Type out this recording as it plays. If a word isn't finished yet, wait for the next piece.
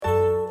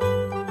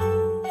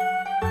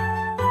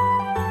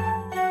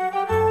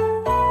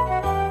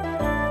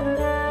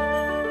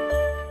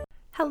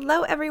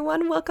Hello,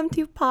 everyone. Welcome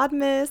to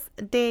Podmas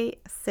Day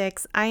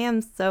 6. I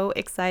am so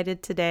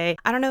excited today.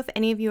 I don't know if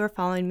any of you are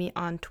following me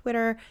on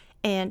Twitter,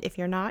 and if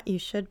you're not, you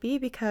should be,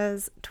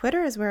 because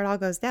Twitter is where it all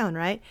goes down,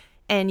 right?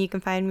 And you can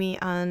find me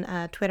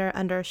on Twitter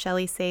under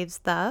Shelly Saves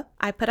The.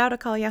 I put out a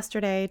call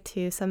yesterday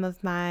to some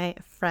of my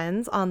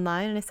friends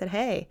online, and I said,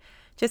 hey,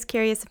 just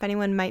curious if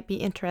anyone might be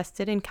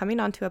interested in coming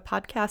onto a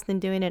podcast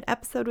and doing an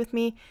episode with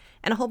me.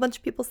 And a whole bunch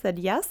of people said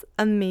yes,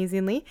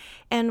 amazingly.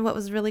 And what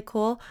was really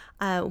cool,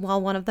 while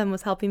one of them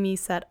was helping me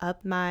set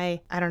up my,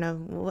 I don't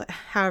know,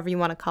 however you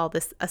want to call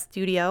this, a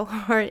studio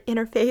or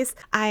interface,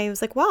 I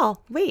was like,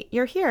 well, wait,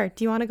 you're here.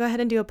 Do you want to go ahead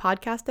and do a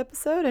podcast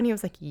episode? And he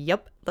was like,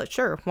 yep.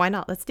 Sure, why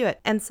not? Let's do it.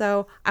 And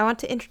so I want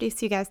to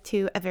introduce you guys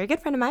to a very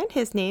good friend of mine.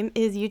 His name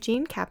is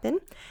Eugene Kappen,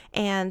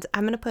 and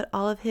I'm going to put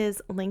all of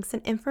his links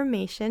and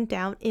information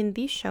down in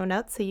the show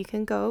notes so you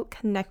can go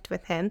connect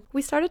with him.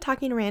 We started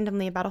talking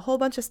randomly about a whole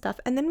bunch of stuff,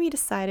 and then we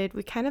decided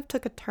we kind of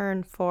took a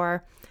turn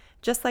for,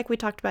 just like we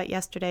talked about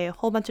yesterday, a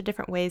whole bunch of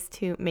different ways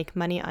to make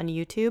money on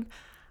YouTube.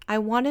 I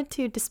wanted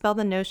to dispel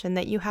the notion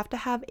that you have to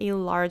have a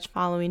large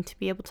following to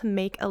be able to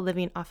make a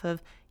living off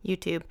of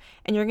YouTube.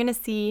 And you're going to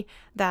see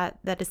that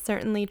that is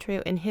certainly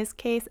true in his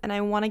case. And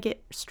I want to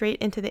get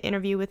straight into the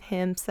interview with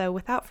him. So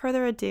without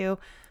further ado,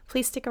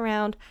 please stick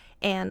around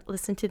and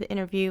listen to the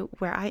interview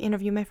where I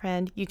interview my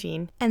friend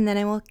Eugene. And then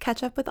I will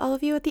catch up with all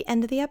of you at the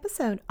end of the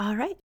episode. All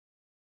right.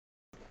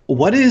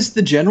 What is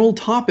the general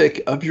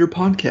topic of your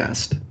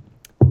podcast?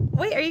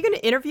 Wait, are you going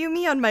to interview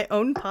me on my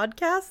own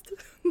podcast?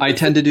 I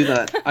tend to do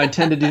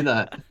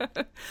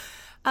that.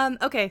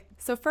 Okay,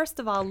 so first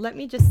of all, let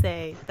me just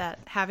say that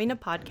having a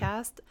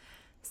podcast,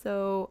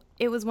 so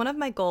it was one of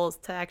my goals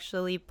to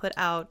actually put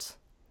out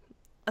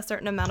a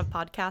certain amount of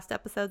podcast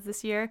episodes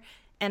this year,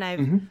 and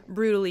I've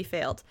brutally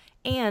failed.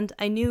 And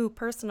I knew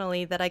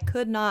personally that I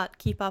could not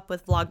keep up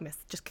with Vlogmas,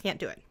 just can't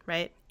do it,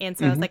 right? And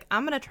so I was like,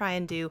 I'm going to try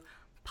and do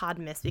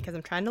Podmas because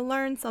I'm trying to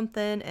learn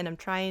something, and I'm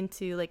trying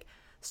to like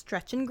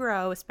stretch and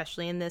grow,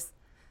 especially in this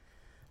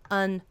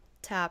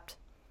untapped,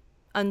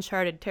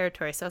 uncharted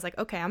territory. So I was like,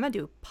 okay, I'm gonna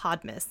do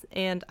Podmas,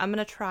 and I'm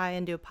gonna try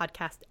and do a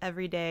podcast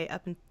every day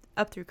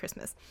up through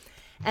Christmas.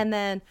 And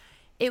then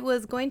it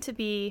was going to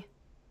be,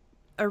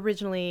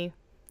 originally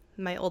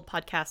my old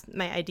podcast,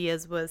 my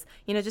ideas was,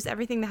 just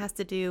everything that has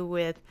to do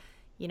with,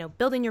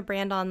 building your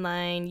brand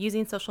online,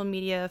 using social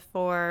media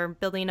for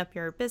building up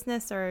your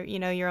business or,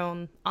 your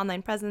own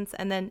online presence,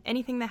 and then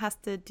anything that has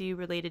to do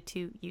related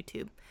to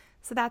YouTube.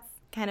 So that's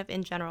kind of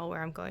in general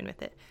where I'm going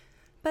with it.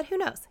 But who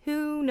knows?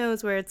 Who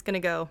knows where it's going to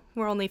go?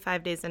 We're only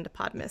 5 days into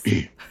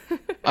Podmas.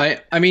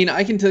 I mean,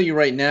 I can tell you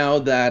right now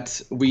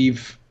that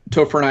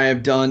Topher and I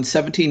have done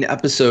 17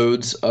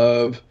 episodes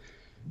of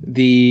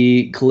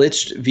the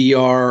Glitched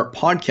VR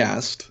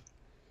podcast.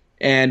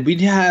 And we've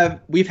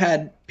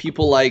had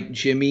people like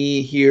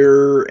Jimmy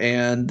here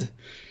and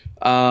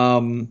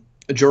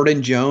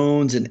Jordan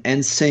Jones and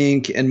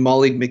NSYNC and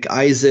Molly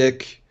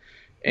McIsaac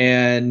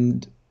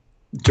and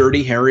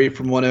Dirty Harry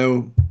from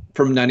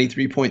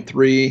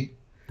 93.3.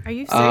 Are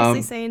you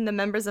seriously saying the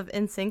members of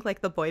NSYNC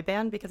like the boy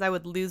band? Because I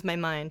would lose my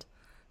mind.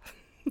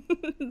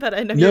 But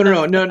I know No.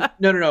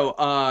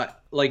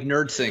 Like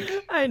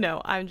NerdSync. I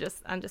know. I'm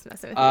just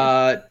messing with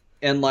you.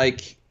 And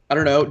like, I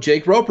don't know,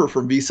 Jake Roper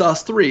from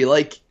Vsauce 3.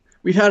 Like,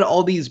 we've had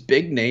all these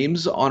big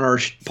names on our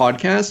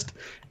podcast,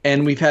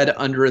 and we've had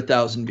under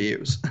 1,000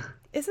 views.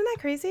 Isn't that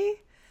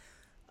crazy?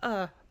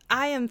 I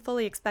am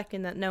fully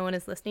expecting that no one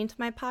is listening to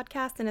my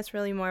podcast, and it's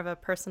really more of a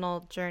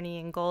personal journey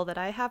and goal that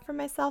I have for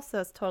myself,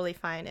 so it's totally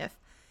fine if.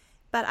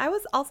 But I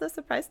was also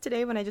surprised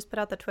today when I just put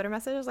out the Twitter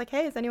message. I was like,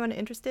 hey, is anyone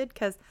interested?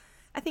 Because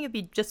I think it'd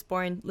be just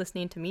boring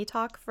listening to me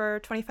talk for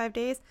 25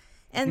 days.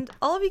 And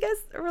all of you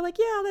guys were like,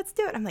 yeah, let's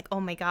do it. I'm like, oh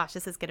my gosh,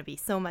 this is going to be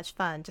so much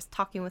fun just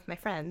talking with my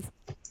friends.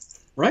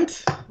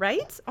 Right?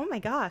 Oh my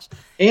gosh.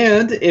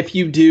 And if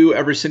you do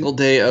every single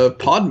day of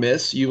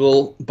Podmas,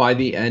 by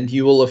the end,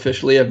 you will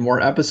officially have more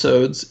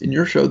episodes in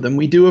your show than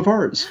we do of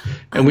ours.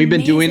 And we've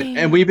been doing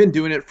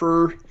it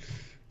for,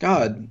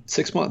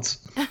 6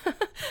 months.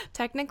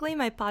 Technically,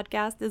 my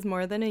podcast is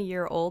more than a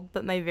year old,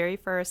 but my very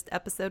first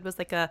episode was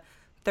like a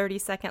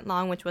 30-second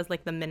long, which was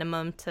like the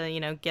minimum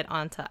to, get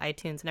onto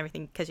iTunes and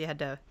everything, because you had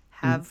to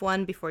have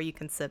one before you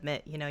can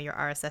submit, your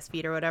RSS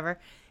feed or whatever.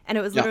 And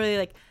it was literally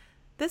like,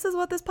 this is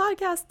what this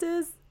podcast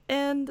is,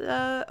 and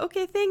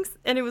okay, thanks.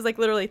 And it was like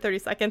literally 30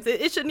 seconds.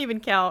 It shouldn't even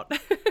count.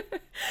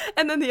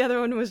 And then the other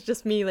one was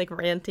just me like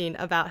ranting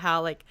about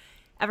how like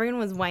everyone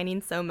was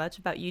whining so much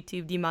about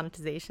YouTube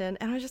demonetization.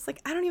 And I was just like,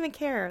 I don't even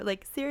care.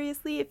 Like,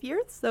 seriously, if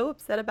you're so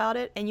upset about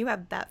it and you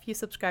have that few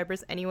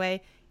subscribers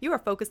anyway, you are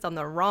focused on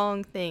the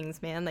wrong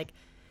things, man. Like,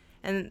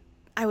 and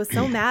I was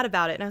so mad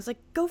about it. And I was like,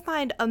 go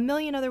find a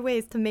million other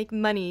ways to make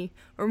money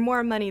or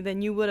more money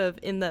than you would have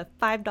in the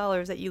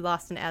 $5 that you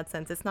lost in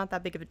AdSense. It's not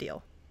that big of a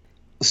deal.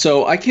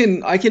 So I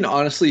can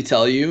honestly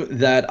tell you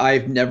that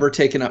I've never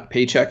taken a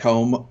paycheck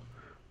home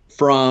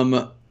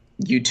from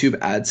YouTube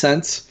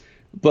AdSense,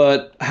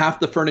 but half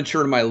the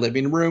furniture in my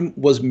living room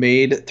was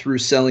made through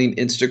selling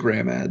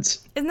Instagram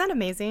ads. Isn't that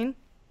amazing?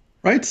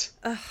 Right?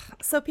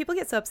 So people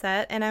get so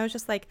upset, and I was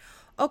just like,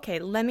 Okay,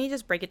 let me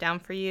just break it down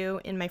for you.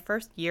 In my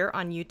first year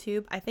on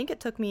YouTube, I think it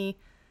took me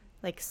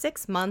like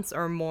 6 months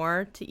or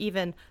more to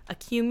even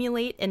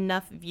accumulate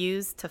enough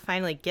views to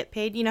finally get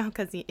paid,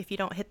 because if you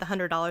don't hit the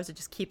 $100, it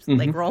just keeps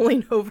like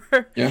rolling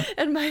over. Yeah.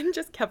 And mine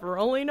just kept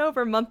rolling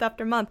over month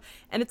after month.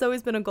 And it's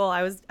always been a goal.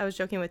 I was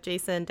joking with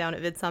Jason down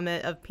at Vid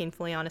Summit of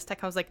Painfully Honest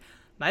Tech. I was like,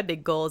 my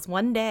big goal is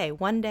one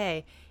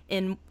day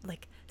in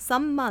like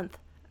some month,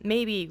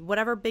 maybe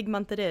whatever big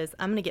month it is,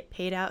 I'm going to get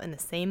paid out in the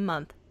same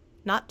month.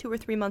 Not 2 or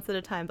 3 months at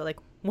a time, but like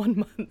 1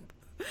 month.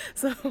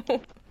 So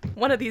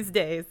one of these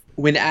days.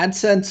 When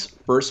AdSense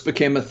first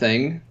became a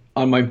thing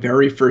on my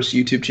very first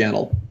YouTube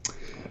channel,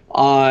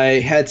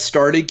 I had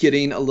started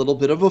getting a little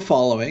bit of a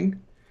following,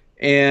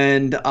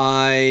 and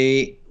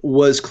I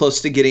was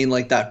close to getting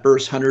like that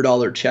first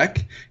 $100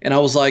 check. And I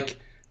was like,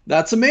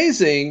 that's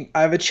amazing.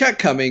 I have a check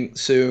coming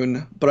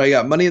soon, but I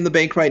got money in the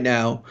bank right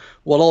now.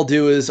 What I'll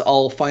do is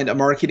I'll find a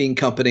marketing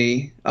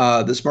company.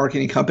 This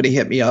marketing company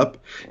hit me up,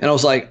 and I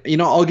was like,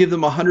 I'll give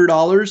them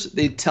 $100.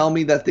 They tell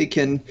me that they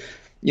can,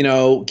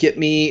 get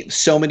me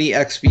so many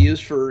X views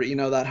for,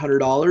 that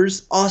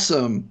 $100.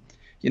 Awesome.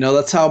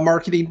 That's how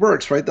marketing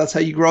works, right? That's how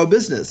you grow a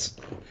business.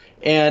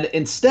 And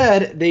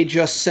instead, they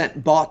just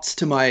sent bots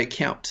to my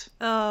account.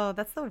 Oh,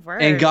 that's the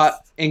worst.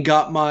 And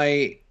got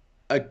my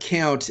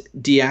account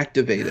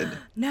deactivated.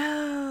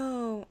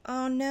 No.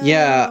 Oh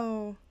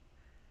no.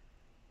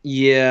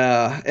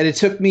 Yeah. And it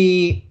took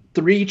me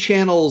 3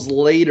 channels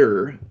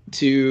later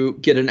to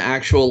get an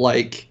actual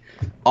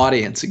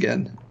audience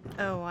again.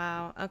 Oh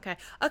wow.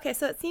 Okay,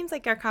 so it seems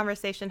like our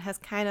conversation has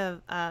kind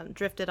of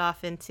drifted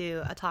off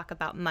into a talk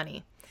about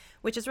money,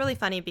 which is really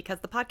funny because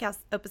the podcast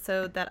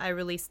episode that I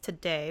released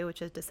today,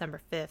 which is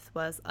December 5th,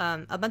 was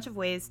a bunch of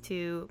ways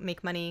to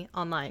make money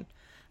online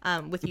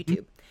with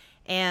YouTube.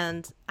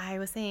 And I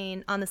was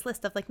saying on this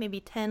list of like maybe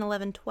 10,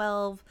 11,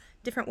 12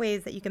 different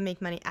ways that you can make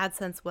money,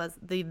 AdSense was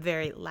the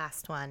very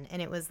last one.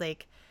 And it was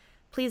like,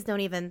 please don't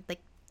even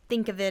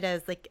think of it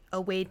as like a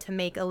way to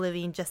make a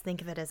living. Just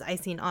think of it as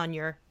icing on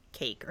your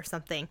cake or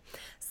something.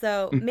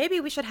 So maybe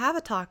we should have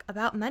a talk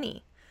about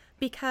money,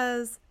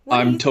 because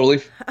I'm totally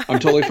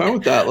fine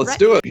with that. Let's right?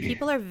 do it.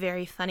 People are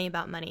very funny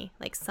about money.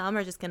 Like some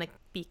are just going to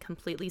be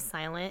completely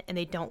silent and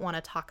they don't want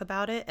to talk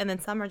about it. And then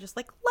some are just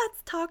like,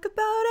 let's talk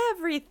about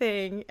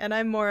everything. And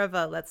I'm more of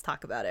a let's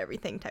talk about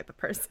everything type of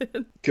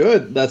person.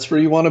 Good. That's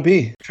where you want to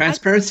be.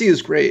 Transparency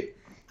is great.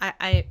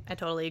 I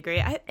totally agree.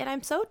 And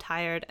I'm so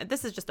tired.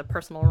 This is just a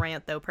personal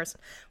rant, though,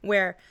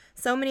 where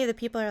so many of the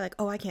people are like,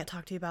 oh, I can't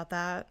talk to you about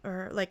that.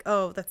 Or like,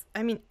 oh,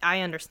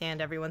 I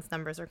understand everyone's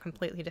numbers are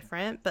completely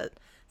different, but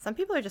some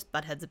people are just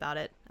buttheads about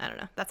it. I don't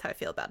know. That's how I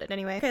feel about it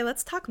anyway. Okay,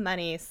 let's talk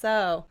money.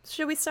 So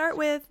should we start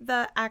with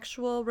the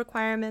actual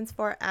requirements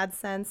for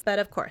AdSense? But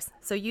of course,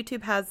 so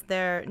YouTube has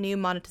their new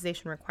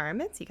monetization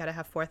requirements. You got to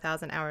have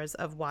 4,000 hours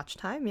of watch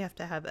time. You have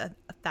to have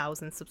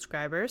 1,000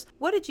 subscribers.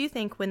 What did you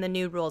think when the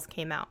new rules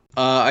came out?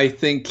 I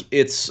think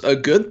it's a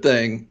good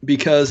thing,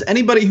 because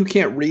anybody who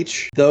can't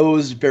reach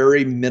those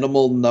very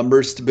minimal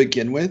numbers to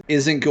begin with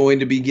isn't going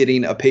to be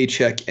getting a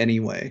paycheck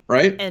anyway,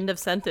 right? End of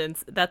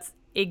sentence. That's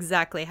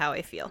exactly how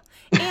I feel.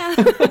 And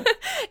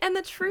and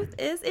the truth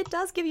is, it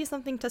does give you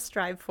something to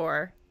strive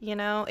for.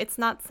 It's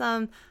not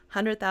some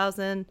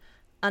 100,000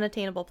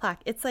 unattainable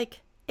plaque. It's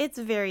like, it's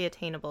very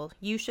attainable.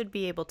 You should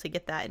be able to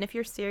get that. And if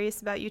you're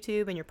serious about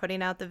YouTube and you're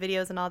putting out the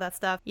videos and all that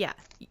stuff, yeah,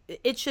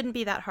 it shouldn't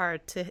be that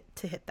hard to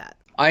hit that.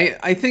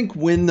 I think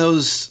when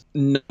those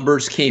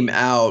numbers came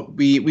out,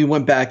 we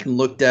went back and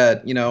looked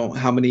at,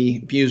 how many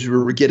views we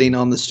were getting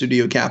on the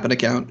Studio Kappan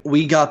account.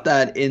 We got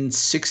that in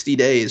 60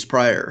 days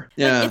prior.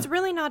 Yeah. It's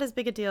really not as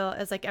big a deal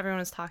as everyone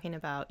is talking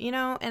about,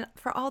 and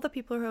for all the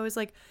people who are always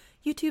like,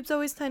 YouTube's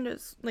always trying to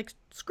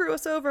screw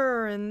us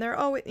over, and they're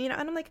always, and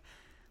I'm like,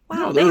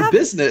 wow, no, they're a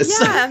business.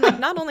 Yeah,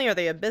 not only are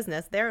they a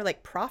business, they're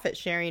profit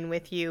sharing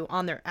with you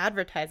on their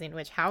advertising,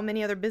 which how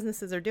many other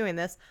businesses are doing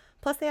this?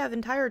 Plus, they have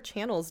entire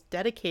channels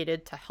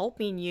dedicated to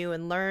helping you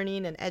and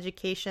learning and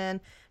education.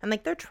 And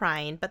they're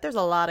trying, but there's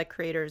a lot of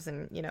creators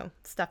and,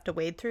 stuff to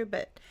wade through.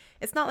 But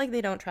it's not like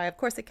they don't try. Of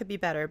course, it could be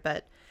better,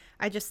 but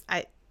I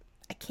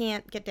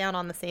can't get down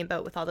on the same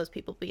boat with all those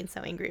people being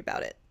so angry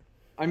about it.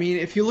 I mean,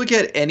 if you look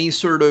at any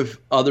sort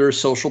of other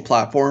social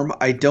platform,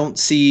 I don't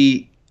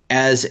see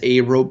as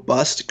a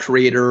robust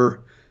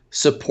creator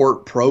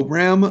support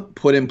program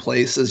put in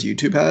place as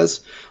YouTube has.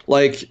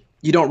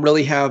 You don't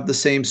really have the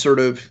same sort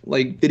of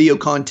video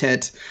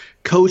content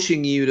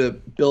coaching you to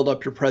build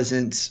up your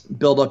presence,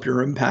 build up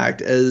your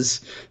impact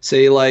as,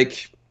 say,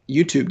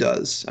 YouTube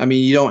does. I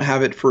mean, you don't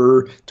have it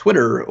for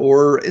Twitter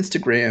or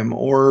Instagram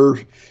or,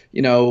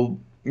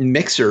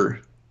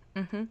 Mixer.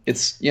 Mm-hmm.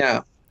 It's,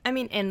 yeah. I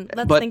mean, and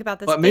let's think about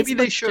this. But maybe Facebook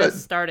they should.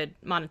 Just started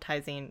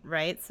monetizing,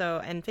 right?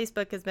 So, and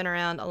Facebook has been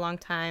around a long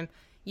time.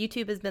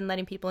 YouTube has been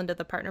letting people into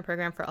the partner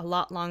program for a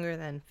lot longer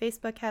than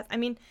Facebook has. I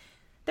mean,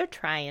 they're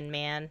trying,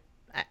 man.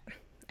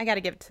 I got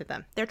to give it to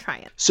them. They're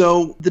trying.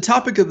 So the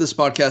topic of this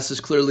podcast is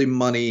clearly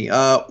money.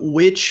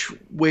 Which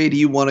way do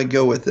you want to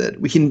go with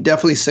it? We can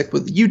definitely stick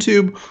with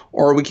YouTube,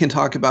 or we can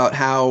talk about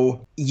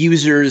how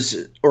users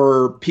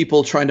or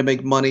people trying to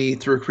make money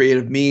through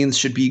creative means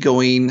should be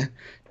going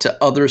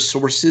to other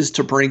sources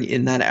to bring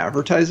in that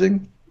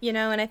advertising. You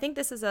know, and I think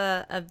this is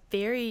a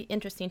very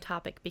interesting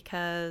topic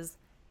because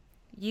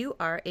you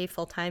are a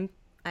full-time,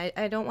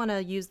 I don't want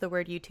to use the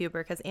word YouTuber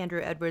because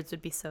Andrew Edwards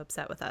would be so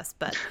upset with us,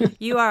 but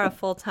you are a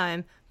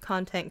full-time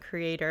content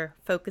creator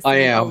focusing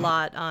a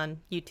lot on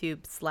YouTube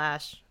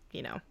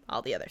 /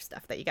 all the other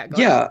stuff that you got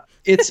going on. Yeah,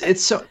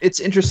 it's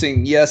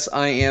interesting. Yes,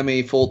 I am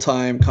a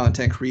full-time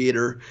content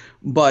creator,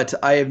 but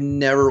I have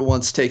never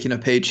once taken a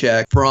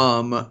paycheck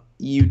from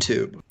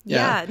YouTube.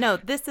 Yeah, no,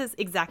 this is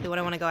exactly what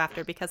I want to go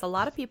after because a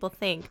lot of people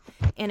think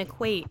and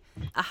equate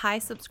a high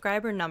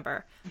subscriber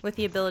number with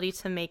the ability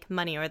to make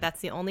money, or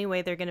that's the only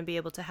way they're going to be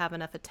able to have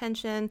enough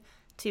attention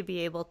to be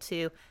able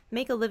to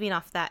make a living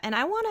off that. And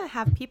I want to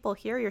have people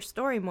hear your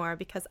story more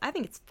because I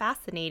think it's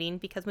fascinating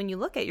because when you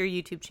look at your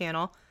YouTube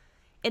channel,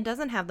 it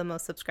doesn't have the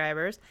most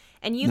subscribers,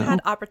 and you've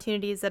had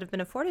opportunities that have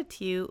been afforded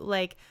to you.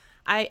 Like,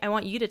 I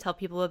want you to tell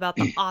people about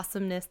the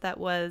awesomeness that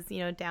was,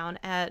 down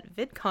at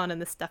VidCon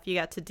and the stuff you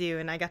got to do,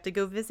 and I got to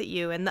go visit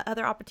you, and the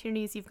other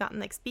opportunities you've gotten,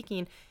 like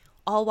speaking,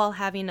 all while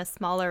having a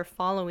smaller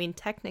following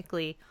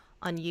technically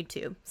on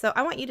YouTube. So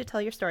I want you to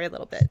tell your story a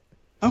little bit.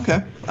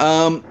 Okay.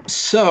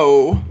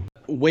 So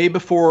way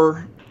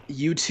before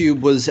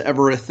YouTube was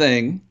ever a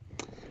thing,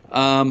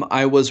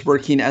 I was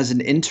working as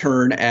an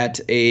intern at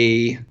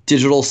a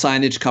digital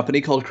signage company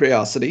called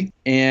Curiosity.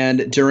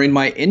 And during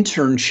my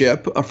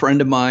internship, a friend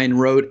of mine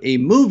wrote a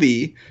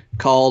movie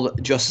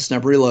called Justice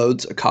Never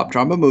Reloads, a cop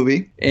drama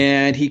movie.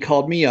 And he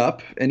called me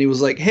up and he was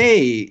like,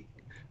 hey,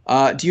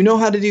 do you know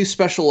how to do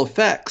special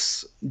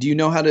effects? Do you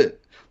know how to,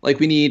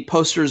 we need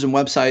posters and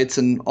websites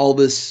and all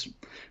this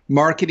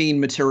marketing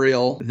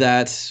material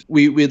that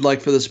we'd like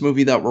for this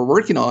movie that we're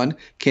working on.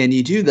 Can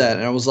you do that?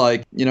 And I was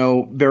like,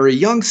 very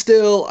young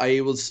still.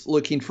 I was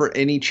looking for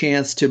any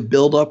chance to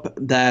build up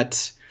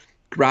that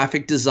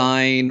graphic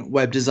design,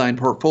 web design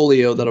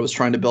portfolio that I was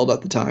trying to build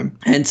at the time,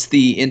 hence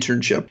the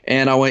internship.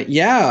 And I went,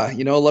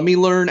 let me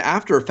learn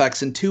After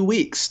Effects in 2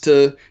 weeks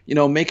to,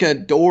 make a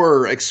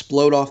door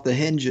explode off the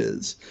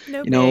hinges.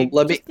 Give me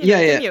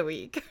a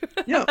week.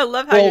 Yeah. I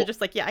love how you're just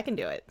like, I can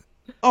do it.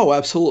 Oh,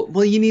 absolutely.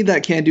 Well, you need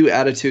that can-do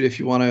attitude if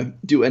you want to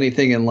do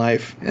anything in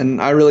life.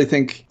 And I really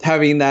think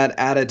having that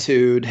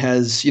attitude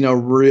has,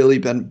 really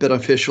been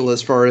beneficial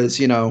as far as,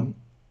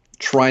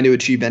 trying to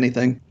achieve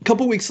anything. A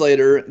couple weeks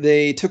later,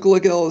 they took a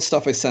look at all the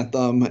stuff I sent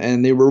them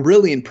and they were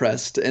really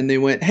impressed. And they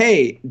went,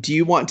 hey, do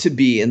you want to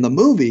be in the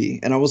movie?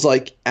 And I was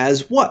like,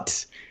 as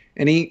what?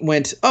 And he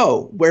went,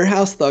 oh,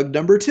 Warehouse Thug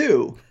number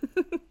 2.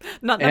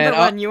 Not number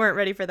 1. You weren't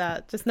ready for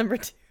that. Just number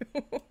 2.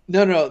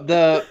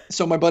 No.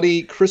 So my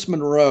buddy Chris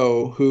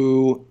Monroe,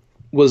 who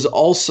was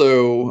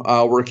also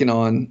working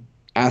on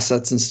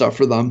assets and stuff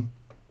for them,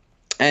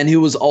 and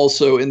who was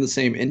also in the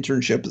same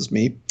internship as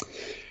me,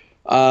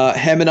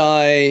 him and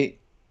I,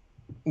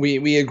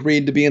 we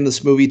agreed to be in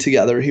this movie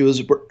together. He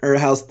was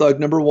Warehouse Thug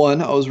number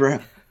 1. I was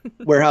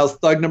Warehouse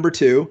Thug number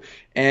 2.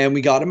 And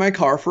we got in my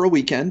car for a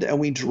weekend and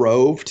we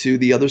drove to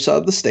the other side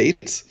of the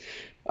state,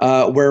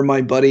 where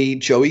my buddy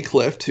Joey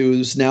Clift,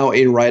 who's now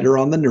a writer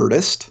on The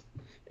Nerdist,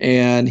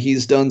 and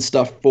he's done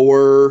stuff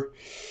for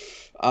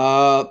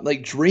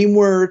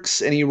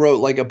DreamWorks, and he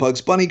wrote a Bugs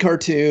Bunny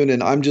cartoon,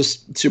 and I'm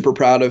just super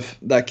proud of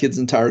that kid's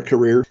entire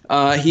career.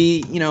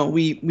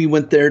 We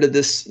went there to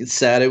this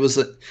set. It was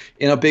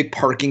in a big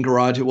parking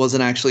garage. It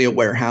wasn't actually a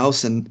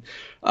warehouse, and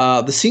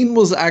the scene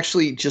was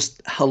actually just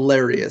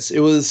hilarious. It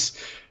was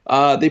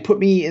they put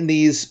me in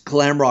these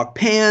glam rock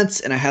pants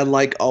and I had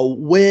a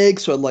wig.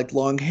 So I had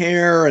long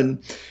hair,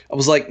 and I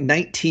was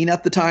 19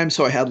 at the time.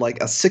 So I had a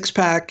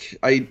 6-pack.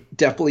 I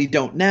definitely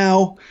don't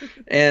now.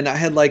 And I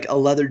had a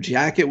leather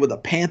jacket with a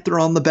panther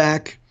on the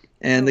back.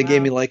 And they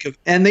gave me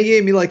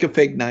a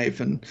fake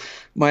knife. And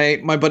my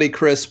buddy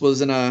Chris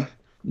was in a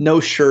no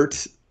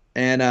shirt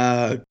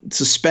and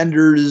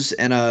suspenders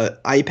and a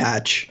eye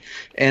patch.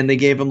 And they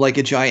gave him a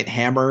giant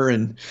hammer,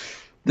 and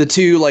the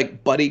two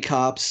buddy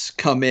cops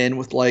come in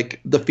with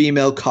the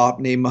female cop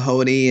named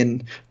Mahoney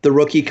and the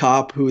rookie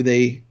cop who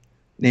they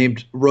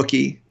named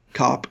Rookie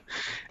Cop.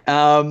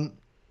 And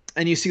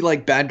you see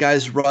bad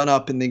guys run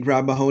up and they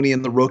grab Mahoney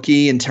and the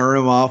rookie and turn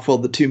him off while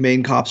the two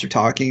main cops are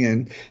talking.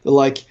 And they're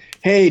like,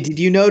 hey, did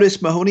you notice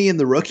Mahoney and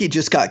the rookie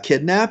just got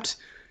kidnapped?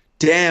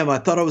 Damn, I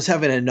thought I was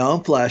having a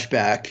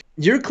non-flashback.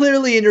 You're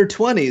clearly in your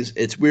 20s.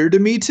 It's weird to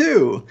me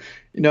too.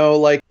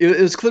 It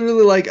was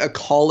clearly a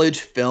college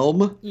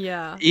film.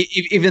 Yeah.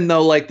 Even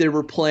though they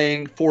were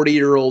playing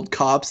 40-year-old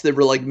cops, they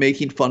were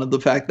making fun of the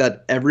fact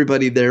that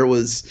everybody there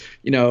was,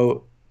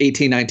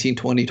 18, 19,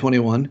 20,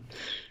 21.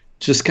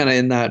 Just kind of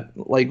in that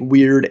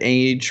weird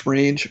age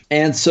range.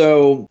 And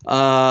so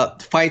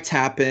fights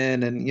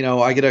happen, and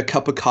I get a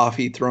cup of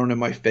coffee thrown in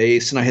my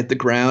face and I hit the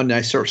ground and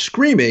I start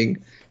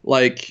screaming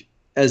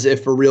as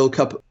if a real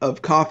cup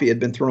of coffee had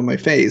been thrown in my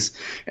face.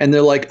 And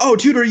they're like, "Oh,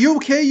 dude, are you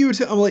okay?"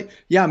 I'm like,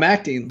 "Yeah, I'm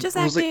acting." Just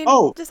I was like, acting.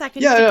 "Oh, Just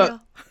acting. yeah, It's a yeah. drill.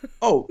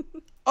 Oh,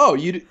 oh,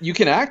 you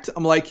can act?"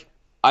 I'm like,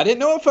 "I didn't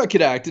know if I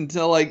could act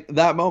until like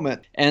that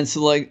moment." And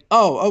so like,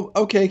 "Oh,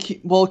 okay,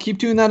 keep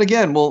doing that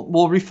again. We'll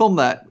refilm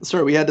that.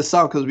 Sorry, we had to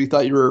stop because we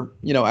thought you were,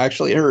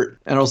 actually hurt."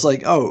 And I was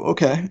like, "Oh,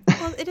 okay."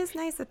 Well, it is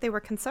nice that they were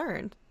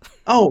concerned.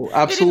 Oh,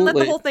 They didn't let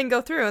the absolutely. whole thing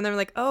go through, and they were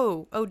like,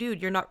 "Oh,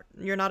 dude, you're not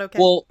okay."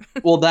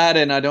 Well, that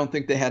and I don't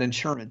think they had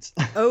insurance.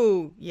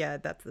 Oh, yeah,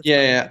 that's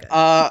Yeah, probably not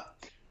yeah. good.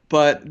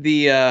 But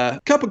the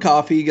cup of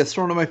coffee gets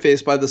thrown in my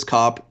face by this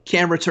cop.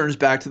 Camera turns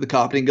back to the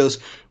cop and he goes,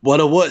 "What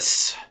a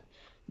wuss.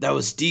 That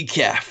was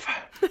decaf."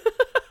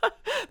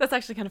 That's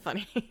actually kind of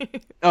funny.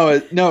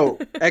 Oh, no.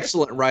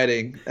 Excellent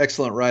writing.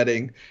 Excellent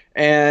writing.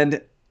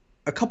 And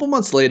a couple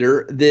months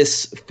later,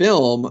 this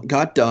film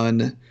got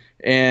done.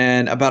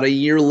 And about a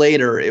year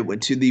later, it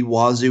went to the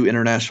Wazoo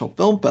International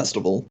Film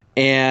Festival.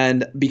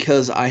 And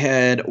because I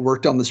had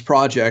worked on this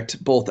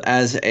project both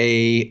as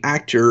a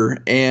actor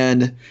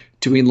and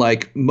doing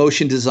like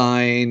motion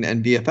design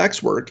and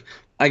VFX work,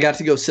 I got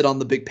to go sit on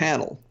the big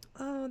panel.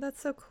 Oh,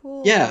 that's so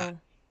Yeah. cool.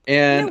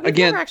 And We've never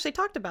again, actually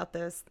talked about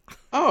this.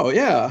 oh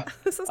yeah.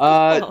 This is so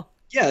Uh cool.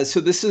 yeah,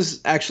 so this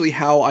is actually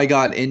how I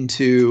got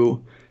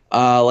into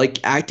like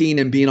acting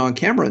and being on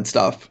camera and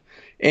stuff.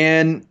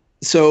 And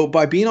so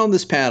by being on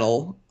this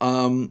panel,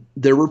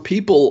 there were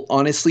people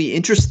honestly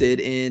interested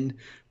in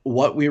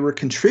what we were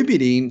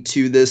contributing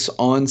to this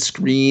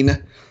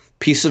on-screen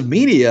piece of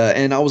media.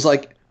 And I was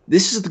like,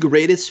 this is the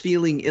greatest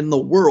feeling in the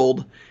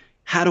world.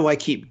 How do I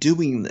keep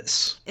doing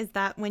this? Is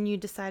that when you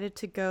decided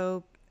to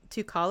go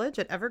to college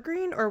at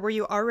Evergreen, or were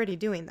you already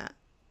doing that?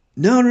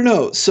 No, no,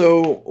 no.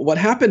 So what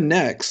happened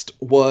next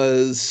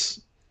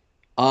was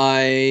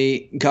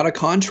I got a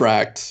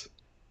contract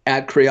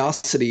at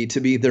Curiosity to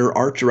be their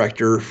art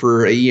director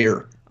for a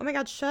year. Oh my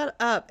God, shut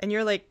up. And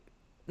you're like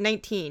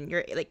 19.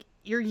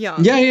 You're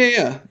young. Yeah, yeah,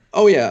 yeah.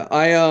 Oh yeah.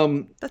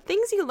 The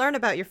things you learn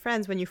about your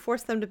friends when you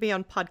force them to be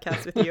on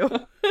podcasts with you.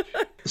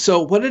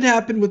 So what had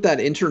happened with that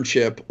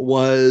internship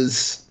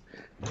was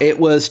it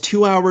was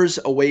 2 hours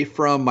away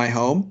from my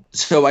home,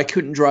 so I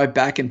couldn't drive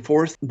back and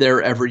forth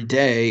there every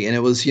day. And it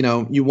was,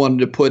 you wanted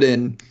to put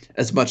in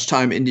as much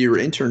time into your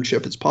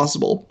internship as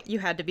possible. You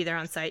had to be there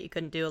on site. You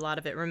couldn't do a lot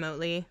of it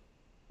remotely.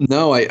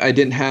 No, I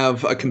didn't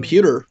have a Ooh.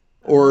 computer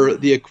or Oh.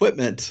 the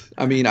equipment.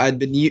 I mean,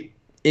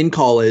 in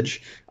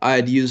college,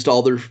 I'd used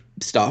all their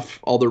stuff,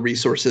 all their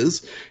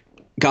resources,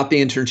 got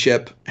the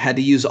internship, had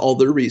to use all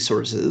their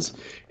resources.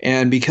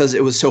 And because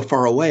it was so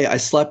far away, I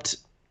slept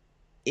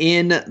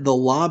in the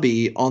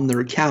lobby on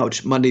their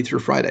couch Monday through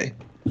Friday.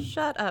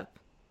 Shut up.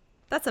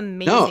 That's No.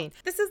 amazing.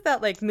 This is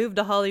that like move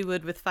to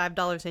Hollywood with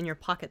 $5 in your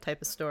pocket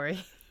type of story.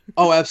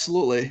 Oh,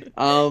 absolutely.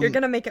 You're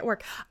gonna make it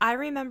work. I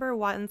remember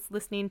once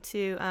listening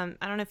to I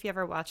don't know if you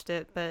ever watched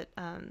it, but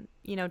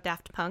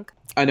Daft Punk.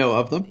 I know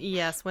of them.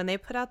 Yes, when they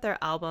put out their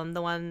album,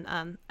 the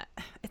one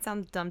it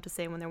sounds dumb to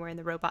say when they're wearing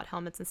the robot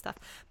helmets and stuff,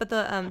 but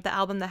the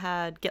album that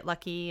had Get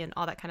Lucky and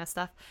all that kind of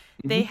stuff,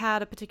 they Hmm.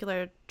 had a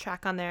particular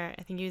track on there.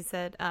 I think you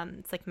said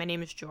it's like My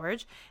Name is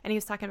George, and he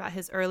was talking about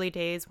his early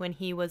days when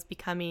he was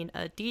becoming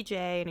a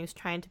DJ and he was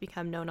trying to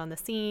become known on the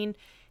scene,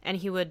 and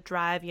he would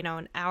drive,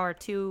 an hour,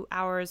 2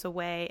 hours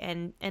away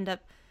and end up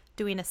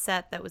doing a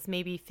set that was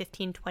maybe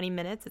 15, 20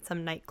 minutes at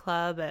some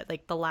nightclub at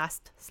like the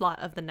last slot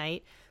of the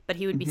night, but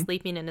he would be Hmm.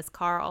 sleeping in his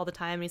car all the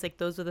time. And he's like,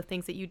 those are the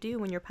things that you do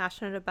when you're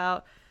passionate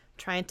about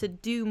trying to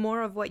do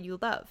more of what you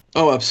love.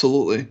 Oh,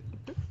 absolutely.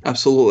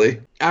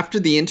 Absolutely. After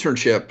the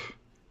internship,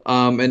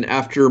 and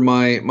after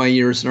my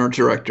year as an art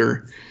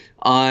director,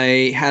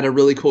 I had a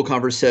really cool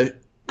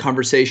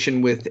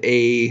conversation with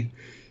a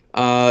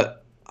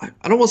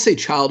I don't want to say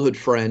childhood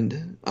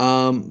friend,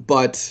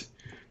 but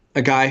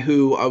a guy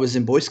who I was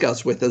in Boy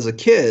Scouts with as a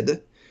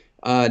kid,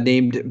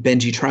 named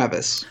Benji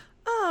Travis.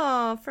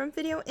 Oh, from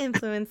Video Yeah,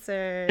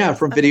 Influencers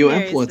from up in Video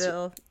Influence.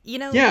 Marysville.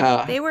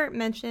 Yeah. They were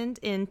mentioned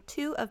in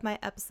two of my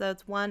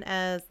episodes. One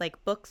as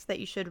like books that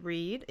you should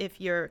read if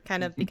you're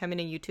kind of Mhm. becoming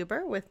a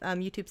YouTuber with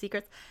YouTube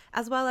Secrets,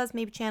 as well as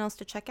maybe channels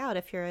to check out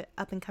if you're an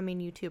up and coming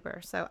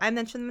YouTuber. So I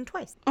mentioned them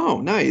twice.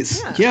 Oh,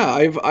 nice. Yeah.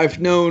 Yeah, I've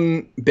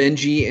known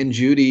Benji and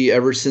Judy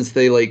ever since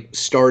they like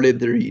started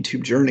their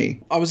YouTube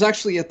journey. I was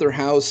actually at their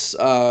house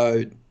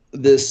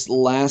this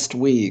last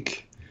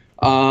week.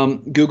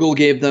 Google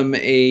gave them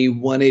a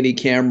 180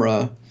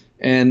 camera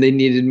and they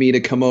needed me to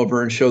come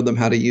over and show them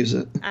how to use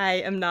it. I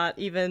am not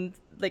even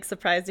like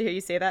surprised to hear you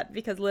say that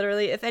because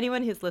literally if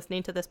anyone who's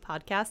listening to this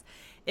podcast,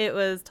 it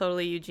was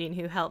totally Eugene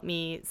who helped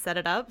me set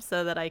it up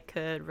so that I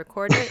could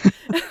record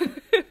it.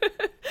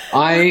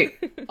 I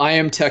I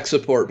am tech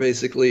support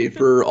basically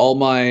for all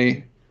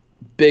my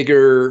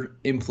bigger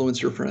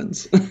influencer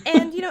friends.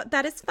 And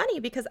that is funny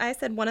because I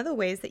said one of the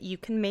ways that you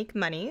can make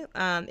money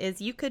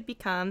is you could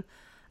become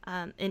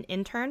an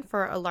intern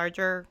for a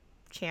larger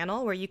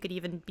channel where you could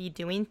even be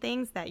doing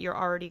things that you're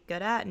already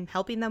good at and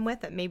helping them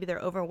with that maybe they're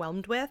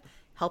overwhelmed with,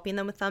 helping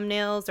them with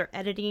thumbnails or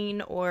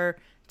editing or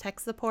tech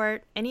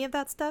support, any of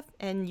that stuff.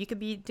 And you could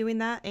be doing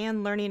that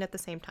and learning at the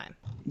same time.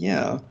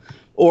 Yeah.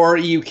 Or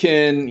you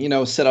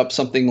can, set up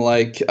something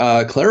like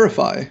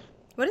Clarify.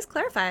 What is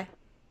Clarify?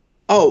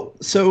 Oh,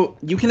 so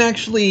you can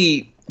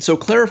actually, so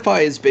Clarify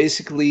is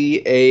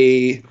basically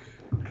a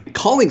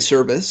calling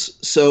service.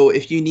 So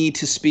if you need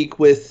to speak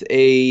with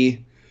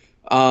a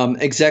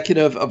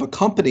executive of a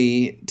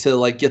company to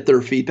like get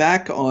their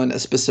feedback on a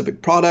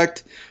specific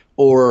product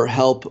or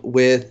help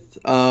with,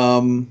 I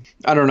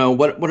don't know,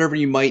 whatever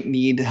you might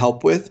need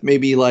help with,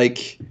 maybe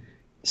like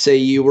say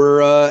you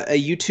were a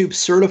YouTube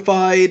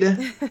certified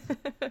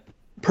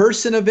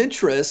person of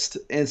interest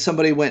and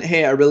somebody went,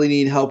 hey, I really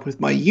need help with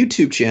my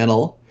YouTube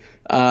channel.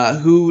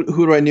 Who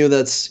do I know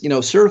that's,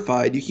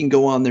 certified? You can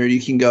go on there.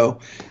 You can go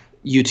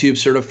YouTube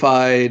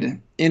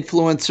certified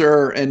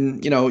influencer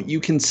and, you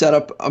can set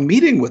up a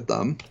meeting with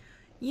them.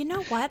 You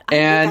know what? I think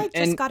And,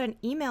 I just got an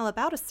email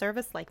about a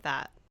service like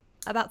that,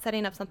 about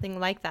setting up something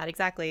like that.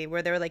 Exactly.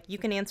 Where they were like, you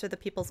can answer the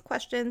people's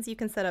questions. You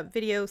can set up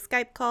video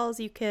Skype calls.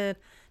 You can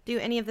do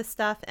any of this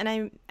stuff. And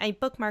I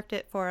bookmarked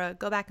it for a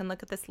go back and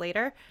look at this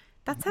later.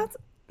 That sounds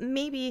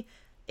maybe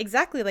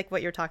exactly like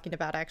what you're talking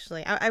about,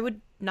 actually. I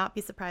would not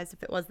be surprised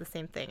if it was the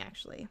same thing,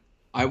 actually.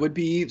 I would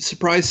be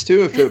surprised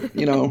too if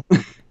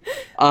it,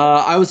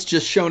 I was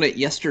just shown it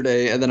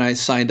yesterday and then I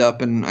signed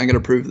up and I got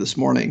approved this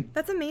morning.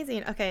 That's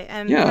amazing. Okay,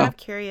 I'm Yeah. kind of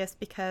curious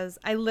because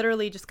I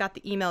literally just got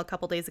the email a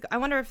couple days ago. I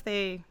wonder if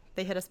they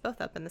hit us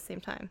both up in the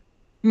same time.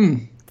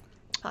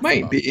 Possible.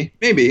 Might be,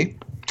 maybe.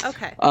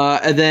 Okay.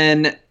 And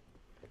then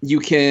you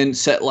can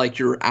set like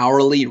your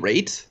hourly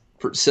rate.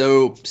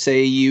 So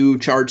say you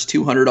charge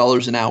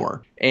 $200 an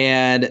hour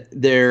and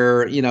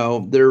their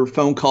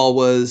phone call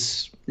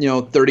was,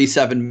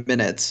 37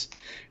 minutes.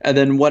 And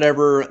then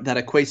whatever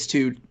that equates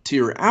to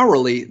your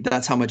hourly,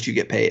 that's how much you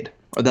get paid,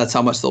 or that's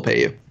how much they'll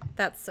pay you.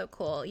 That's so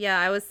cool.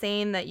 Yeah, I was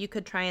saying that you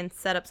could try and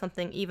set up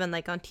something even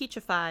like on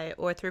Teachify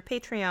or through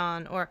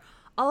Patreon or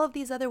all of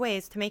these other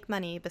ways to make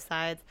money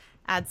besides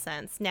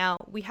AdSense. Now,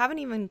 we haven't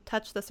even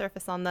touched the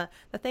surface on the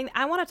thing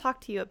I want to talk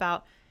to you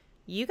about.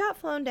 You got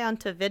flown down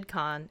to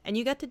VidCon and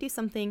you got to do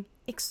something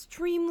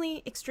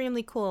extremely,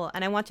 extremely cool.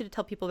 And I want you to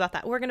tell people about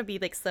that. We're going to be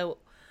like so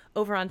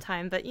over on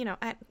time, but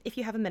if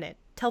you have a minute,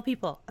 tell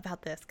people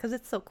about this because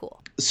it's so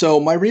cool. So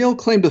my real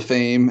claim to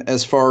fame,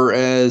 as far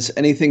as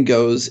anything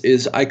goes,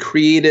 is I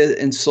created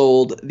and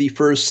sold the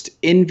first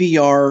in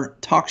VR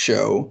talk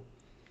show,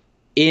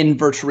 in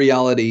virtual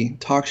reality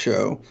talk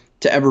show,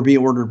 to ever be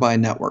ordered by a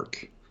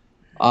network.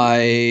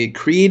 I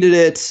created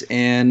it,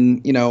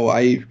 and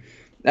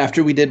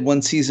after we did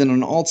one season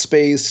on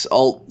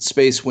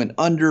Altspace went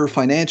under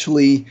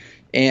financially.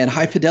 And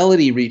High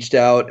Fidelity reached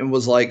out and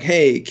was like,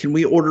 hey, can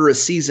we order a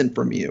season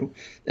from you?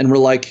 And we're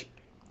like,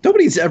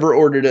 nobody's ever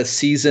ordered a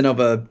season of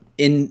a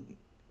in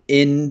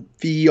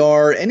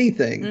VR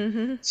anything.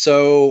 Mm-hmm.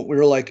 So we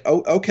were like,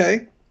 oh,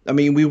 okay. I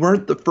mean, we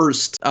weren't the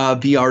first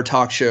VR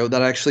talk show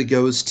that actually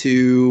goes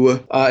to,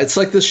 it's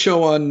like this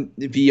show on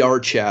VR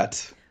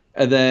Chat.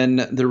 And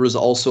then there was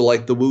also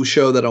like the Woo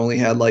Show that only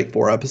had like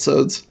 4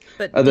 episodes.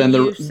 But did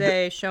you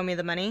say, show me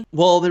the money?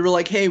 Well, they were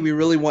like, hey, we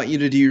really want you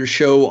to do your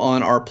show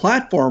on our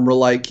platform. We're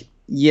like,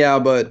 yeah,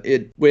 but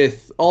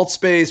with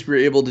Altspace, we're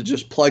able to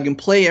just plug and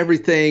play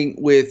everything.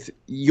 With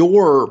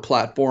your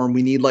platform,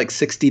 we need like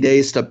 60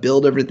 days to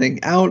build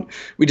everything out.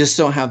 We just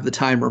don't have the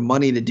time or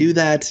money to do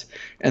that.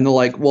 And they're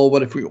like, well,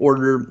 what if we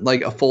order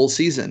like a full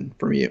season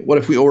from you? What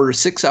if we order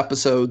 6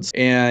 episodes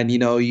and,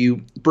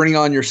 you bring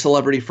on your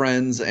celebrity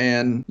friends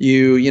and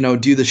you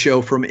do the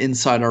show from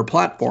inside our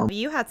platform?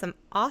 You had some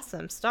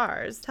awesome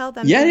stars. Tell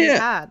them who you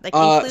had, like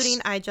including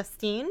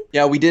iJustine.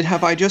 Yeah, we did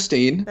have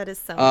iJustine. That is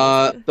so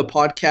amazing. The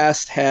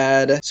podcast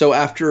had, so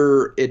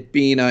after it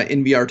being an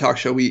NVR talk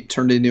show, we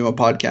turned it into a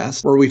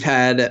podcast where we've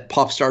had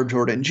pop star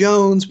Jordan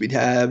Jones. We'd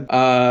have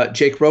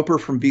Jake Roper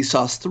from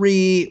Vsauce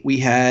 3. We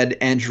had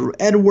Andrew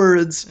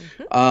Edwards,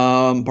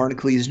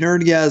 Barnacules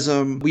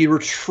Nerdgasm. We were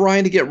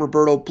trying to get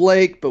Roberto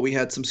Blake, but we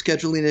had some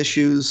scheduling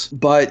issues.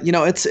 But,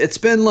 it's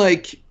been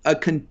like a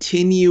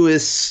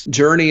continuous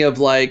journey of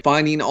like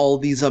finding all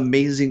these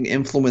amazing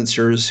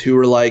influencers who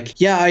are like,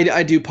 yeah,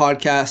 I do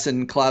podcasts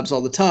and collabs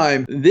all the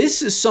time.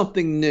 This is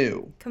something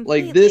new.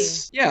 Completely. Like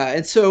this. Yeah.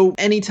 And so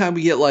anytime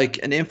we get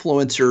like an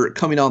influencer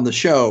coming on the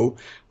show,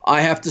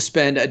 I have to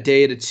spend a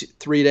day to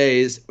 3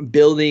 days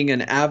building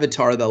an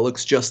avatar that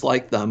looks just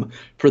like them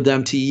for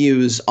them to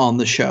use on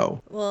the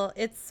show. Well,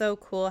 it's so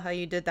cool how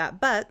you did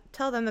that. But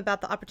tell them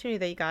about the opportunity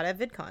that you got at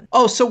VidCon.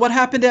 Oh, so what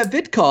happened at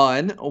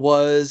VidCon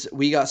was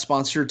we got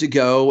sponsored to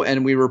go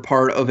and we were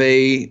part of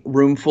a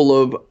room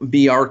full of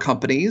VR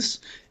companies.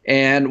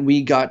 And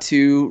we got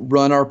to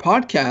run our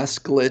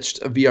podcast,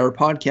 Glitched, a VR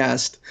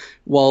podcast,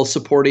 while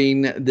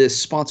supporting this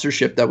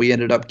sponsorship that we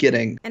ended up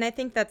getting. And I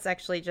think that's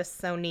actually just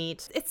so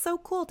neat. It's so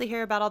cool to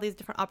hear about all these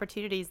different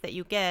opportunities that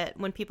you get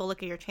when people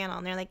look at your channel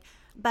and they're like,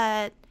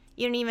 but,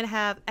 you don't even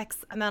have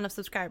X amount of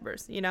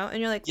subscribers, you know? And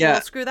you're like, Yeah.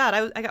 well, screw that.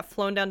 I got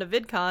flown down to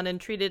VidCon and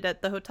treated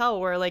at the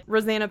hotel where like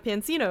Rosanna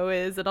Pansino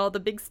is and all the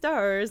big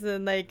stars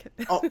and like,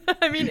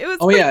 I mean, it was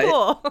pretty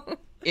cool.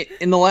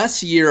 In the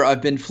last year,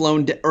 I've been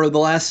flown, or the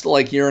last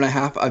like year and a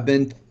half, I've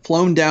been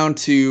flown down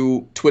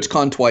to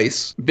TwitchCon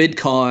twice,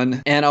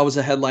 VidCon, and I was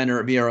a headliner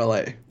at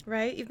VRLA.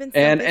 Right? You've been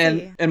so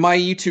busy. And my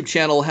YouTube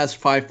channel has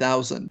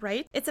 5,000.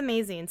 Right? It's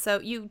amazing. So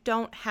you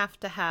don't have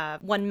to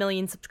have 1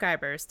 million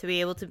subscribers to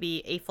be able to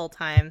be a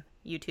full-time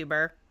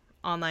YouTuber,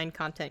 online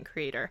content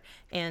creator.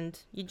 And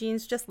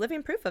Eugene's just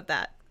living proof of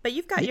that. But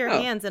you've got your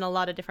hands in a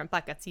lot of different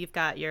buckets. You've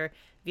got your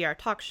VR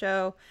talk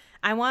show.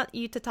 I want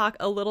you to talk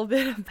a little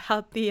bit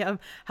about the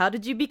how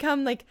did you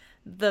become like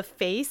the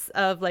face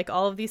of like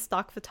all of these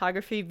stock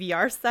photography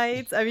VR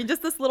sites? I mean,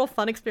 just this little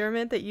fun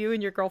experiment that you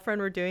and your girlfriend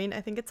were doing.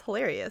 I think it's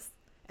hilarious.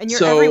 And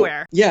you're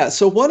everywhere. Yeah.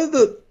 So one of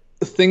the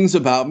things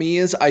about me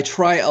is I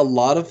try a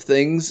lot of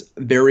things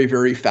very,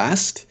 very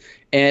fast.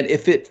 And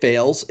if it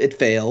fails, it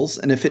fails.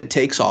 And if it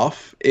takes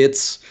off,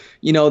 it's,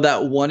 you know,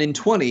 that 1 in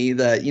 20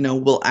 that, you know,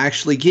 will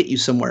actually get you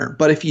somewhere.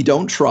 But if you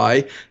don't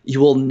try, you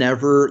will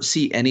never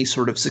see any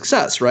sort of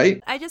success,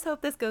 right? I just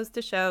hope this goes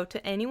to show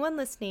to anyone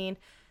listening,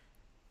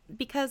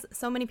 because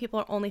so many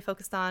people are only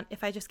focused on,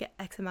 if I just get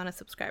X amount of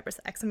subscribers,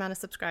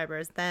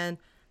 then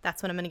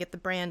that's when I'm going to get the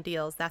brand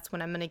deals. That's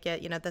when I'm going to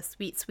get, you know, the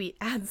sweet, sweet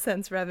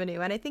AdSense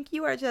revenue. And I think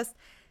you are just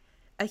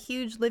a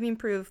huge living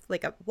proof,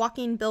 like a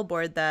walking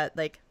billboard that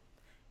like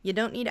you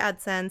don't need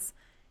AdSense.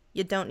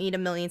 You don't need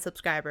 1 million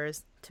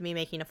subscribers to be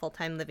making a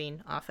full-time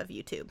living off of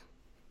YouTube.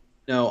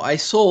 No, I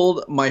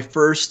sold my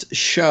first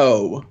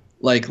show,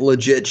 like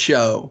legit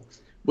show,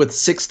 with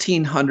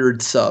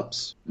 1,600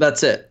 subs.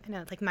 That's it. I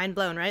know, like mind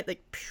blown, right?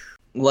 Like, phew.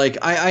 Like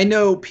I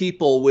know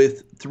people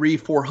with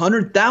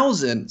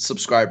 300,000-400,000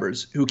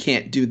 subscribers who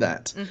can't do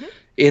that. Mm-hmm.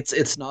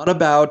 It's not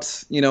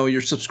about, you know,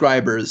 your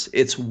subscribers.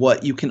 It's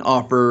what you can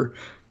offer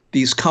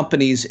these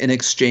companies in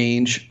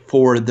exchange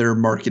for their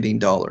marketing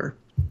dollar.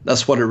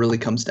 That's what it really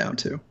comes down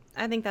to.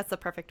 I think that's the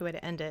perfect way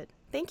to end it.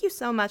 Thank you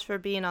so much for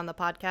being on the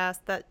podcast.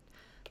 That's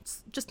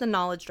just a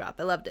knowledge drop.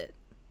 I loved it.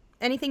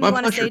 Anything you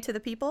want to say to the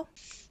people?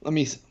 Let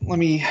me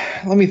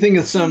think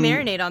of some.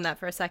 Marinate on that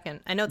for a second.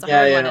 I know it's a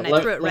hard one, and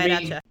I threw it right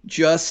at you.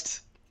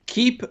 Just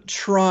keep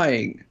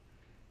trying.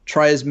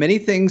 Try as many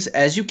things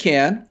as you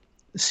can.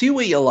 See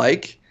what you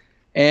like,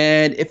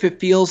 and if it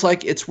feels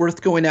like it's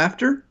worth going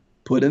after,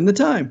 put in the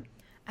time.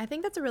 I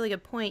think that's a really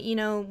good point. You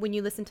know, when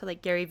you listen to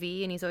like Gary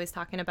Vee, and he's always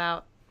talking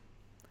about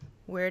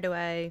where do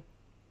I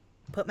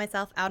put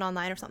myself out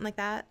online or something like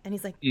that, and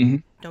he's like,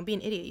 Don't be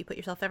an idiot. You put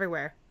yourself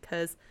everywhere,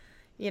 because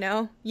you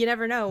know, you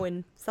never know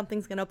when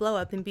something's going to blow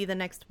up and be the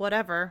next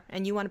whatever,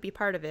 and you want to be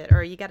part of it,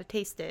 or you got to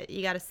taste it.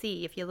 You got to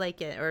see if you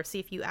like it or see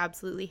if you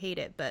absolutely hate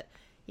it, but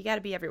you got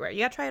to be everywhere. You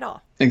got to try it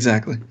all.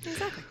 Exactly.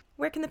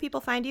 Where can the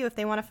people find you if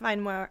they want to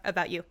find more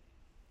about you?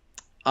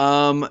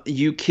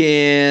 You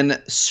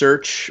can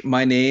search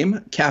my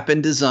name,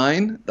 Cap'n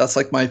Design. That's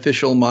like my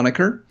official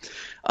moniker.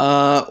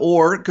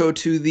 Or go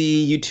to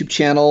the YouTube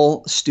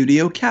channel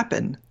Studio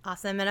Cap'n.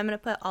 Awesome. And I'm going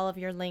to put all of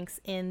your links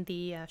in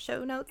the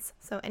show notes.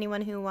 So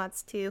anyone who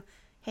wants to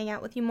hang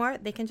out with you more,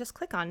 they can just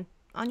click on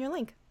your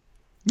link.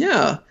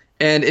 Yeah.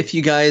 And if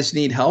you guys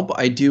need help,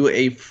 I do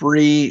a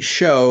free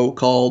show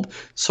called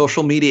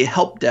Social Media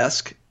Help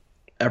Desk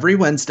every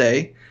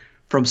Wednesday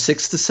from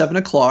 6 to 7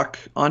 o'clock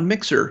on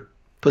Mixer,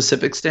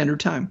 Pacific Standard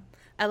Time.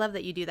 I love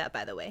that you do that,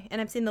 by the way. And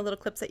I've seen the little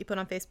clips that you put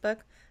on Facebook.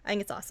 I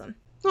think it's awesome.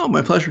 Oh,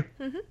 my pleasure.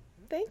 Mm-hmm.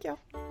 Thank you.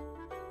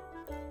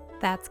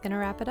 That's going to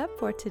wrap it up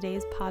for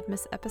today's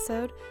Podmas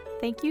episode.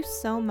 Thank you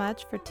so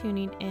much for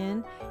tuning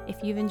in.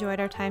 If you've enjoyed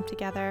our time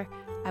together,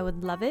 I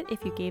would love it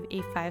if you gave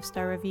a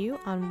 5-star review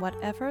on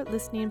whatever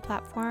listening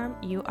platform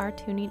you are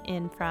tuning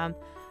in from.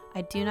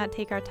 I do not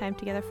take our time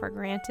together for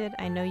granted.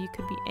 I know you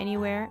could be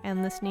anywhere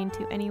and listening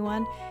to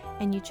anyone,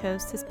 and you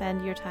chose to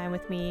spend your time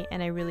with me,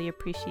 and I really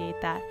appreciate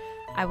that.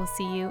 I will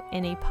see you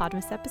in a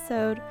Podmas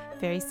episode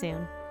very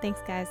soon.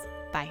 Thanks, guys.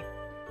 Bye.